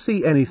cannot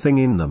see anything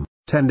in them,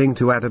 tending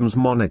to Adam's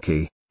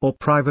monarchy, or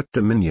private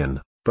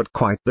dominion, but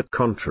quite the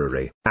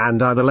contrary.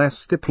 And I the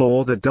less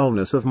deplore the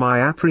dullness of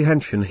my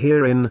apprehension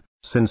herein,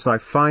 since I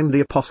find the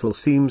apostle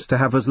seems to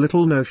have as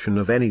little notion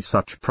of any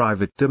such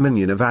private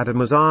dominion of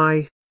Adam as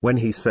I, when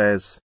he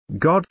says,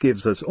 God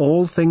gives us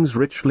all things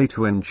richly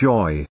to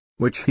enjoy,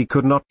 which he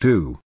could not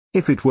do,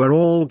 if it were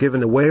all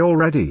given away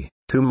already,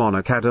 to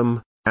monarch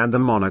Adam, and the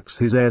monarchs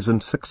his heirs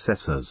and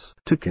successors.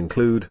 To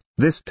conclude,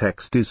 this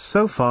text is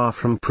so far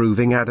from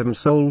proving Adam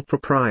sole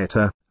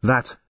proprietor,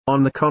 that,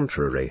 on the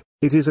contrary,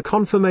 it is a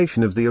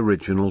confirmation of the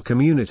original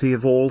community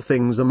of all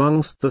things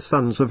amongst the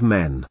sons of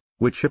men,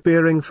 which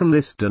appearing from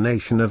this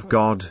donation of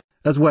God,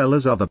 as well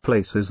as other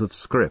places of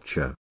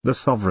Scripture, the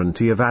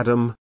sovereignty of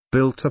Adam,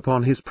 built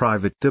upon his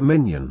private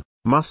dominion,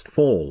 must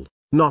fall,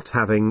 not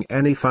having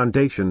any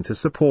foundation to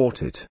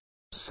support it.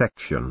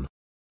 Section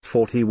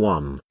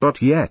 41.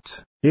 But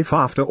yet, if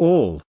after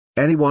all,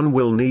 anyone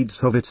will needs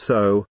have it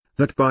so,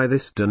 that by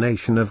this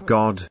donation of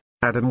God,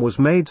 Adam was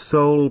made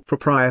sole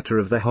proprietor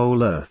of the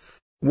whole earth.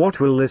 What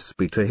will this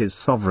be to his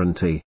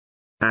sovereignty?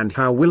 And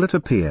how will it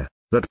appear,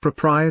 that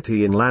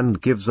propriety in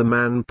land gives a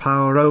man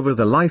power over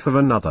the life of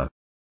another?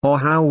 Or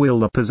how will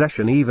the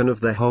possession even of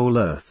the whole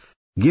earth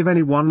give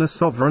anyone a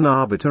sovereign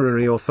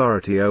arbitrary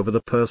authority over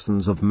the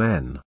persons of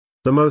men?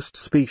 The most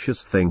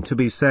specious thing to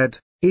be said,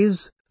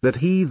 is, that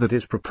he that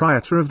is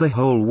proprietor of the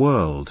whole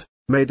world,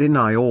 may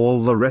deny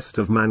all the rest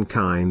of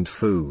mankind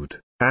food,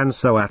 and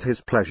so at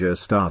his pleasure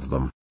starve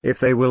them, if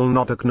they will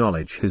not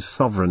acknowledge his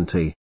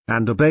sovereignty,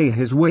 and obey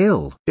his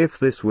will. If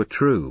this were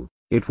true,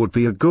 it would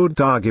be a good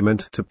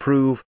argument to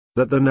prove,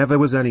 that there never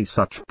was any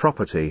such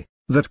property,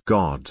 that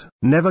God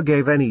never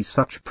gave any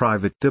such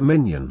private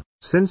dominion,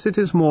 since it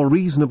is more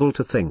reasonable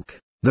to think,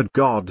 that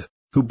God,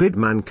 who bid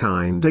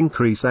mankind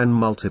increase and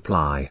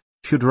multiply,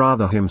 should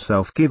rather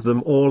himself give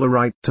them all a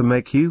right to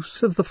make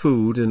use of the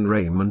food and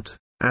raiment,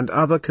 and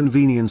other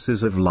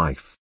conveniences of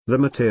life, the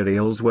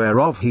materials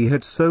whereof he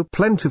had so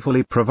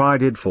plentifully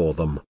provided for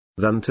them,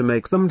 than to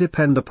make them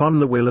depend upon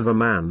the will of a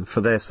man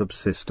for their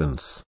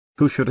subsistence,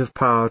 who should have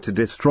power to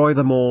destroy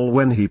them all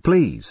when he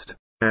pleased,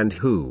 and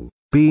who,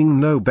 being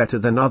no better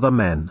than other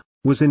men,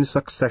 was in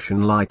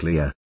succession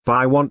likelier,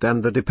 by want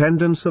and the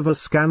dependence of a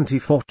scanty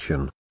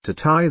fortune, to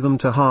tie them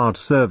to hard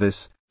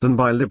service, than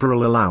by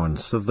liberal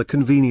allowance of the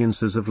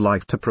conveniences of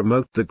life to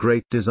promote the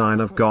great design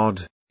of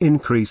God,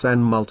 increase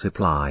and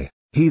multiply.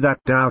 He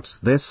that doubts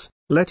this,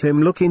 let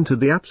him look into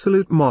the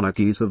absolute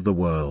monarchies of the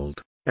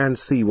world, and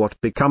see what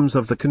becomes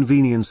of the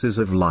conveniences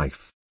of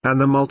life,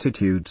 and the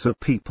multitudes of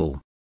people.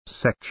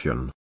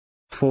 Section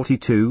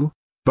 42.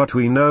 But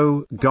we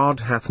know God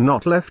hath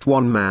not left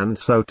one man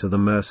so to the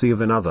mercy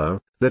of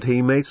another, that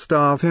he may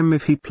starve him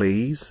if he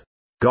please.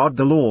 God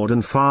the Lord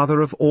and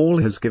Father of all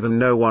has given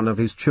no one of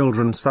his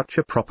children such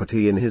a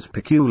property in his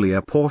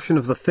peculiar portion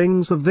of the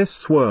things of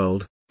this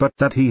world, but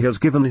that he has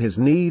given his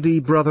needy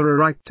brother a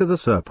right to the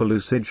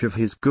surplusage of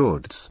his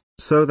goods,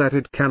 so that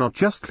it cannot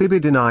justly be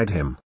denied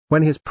him,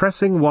 when his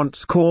pressing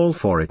wants call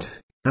for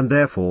it. And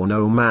therefore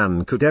no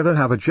man could ever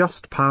have a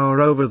just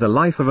power over the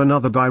life of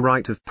another by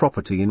right of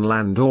property in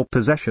land or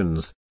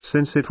possessions,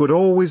 since it would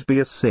always be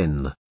a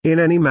sin, in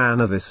any man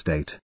of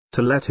estate,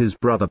 to let his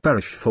brother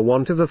perish for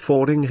want of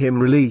affording him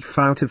relief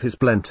out of his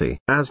plenty.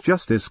 As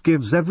justice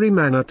gives every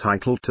man a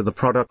title to the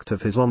product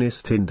of his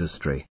honest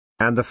industry,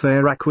 and the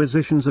fair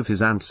acquisitions of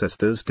his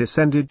ancestors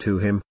descended to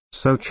him,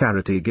 so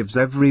charity gives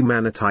every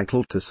man a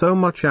title to so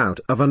much out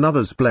of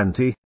another's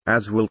plenty,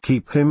 as will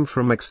keep him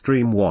from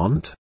extreme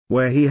want,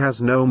 where he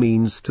has no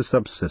means to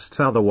subsist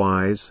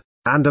otherwise,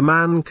 and a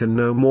man can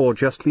no more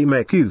justly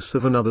make use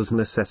of another's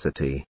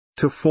necessity,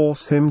 to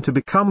force him to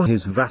become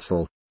his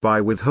vassal,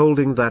 by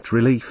withholding that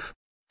relief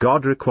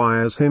God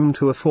requires him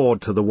to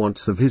afford to the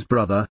wants of his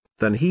brother,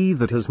 than he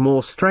that has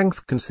more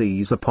strength can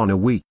seize upon a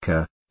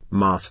weaker,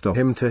 master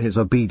him to his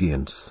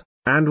obedience,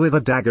 and with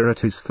a dagger at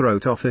his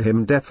throat offer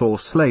him death or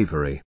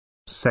slavery.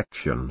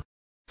 Section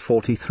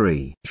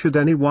 43. Should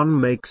anyone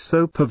make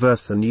so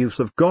perverse an use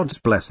of God's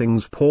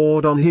blessings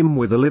poured on him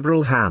with a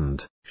liberal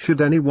hand,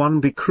 should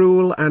anyone be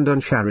cruel and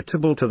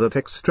uncharitable to that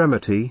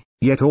extremity,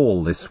 yet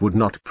all this would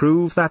not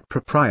prove that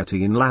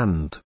propriety in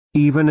land,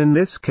 even in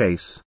this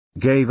case,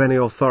 gave any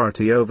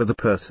authority over the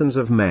persons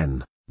of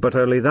men, but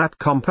only that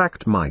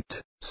compact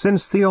might,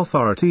 since the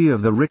authority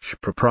of the rich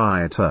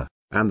proprietor,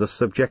 and the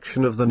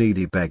subjection of the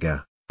needy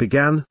beggar,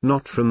 began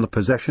not from the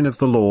possession of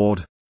the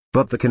Lord,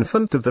 but the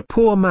contempt of the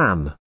poor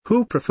man,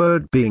 who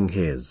preferred being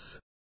his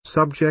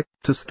subject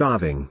to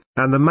starving,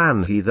 and the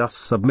man he thus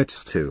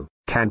submits to,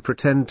 can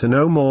pretend to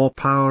no more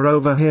power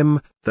over him,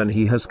 than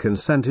he has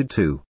consented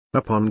to,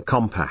 upon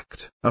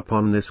compact.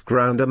 Upon this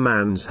ground a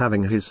man's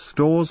having his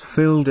stores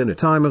filled in a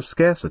time of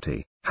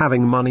scarcity,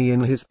 having money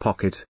in his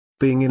pocket,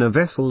 being in a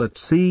vessel at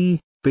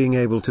sea, being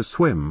able to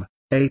swim,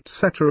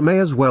 etc. may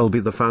as well be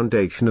the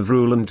foundation of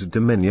rule and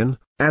dominion,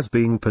 as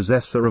being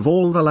possessor of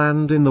all the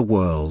land in the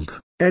world,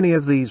 any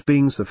of these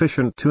being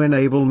sufficient to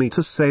enable me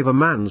to save a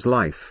man's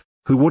life,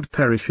 who would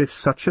perish if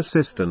such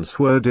assistance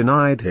were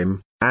denied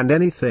him, and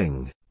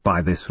anything,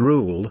 by this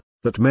rule,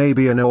 that may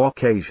be no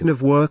occasion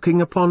of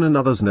working upon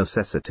another's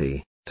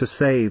necessity, to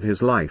save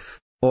his life,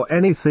 or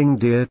anything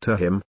dear to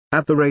him,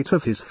 at the rate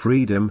of his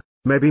freedom,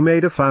 may be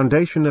made a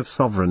foundation of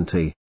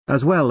sovereignty,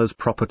 as well as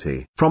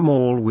property. From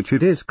all which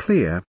it is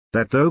clear,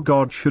 that though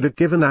God should have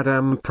given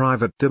Adam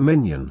private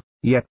dominion,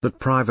 yet that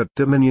private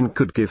dominion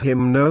could give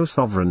him no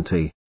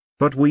sovereignty.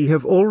 But we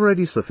have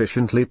already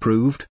sufficiently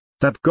proved,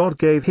 that God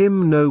gave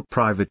him no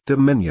private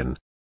dominion,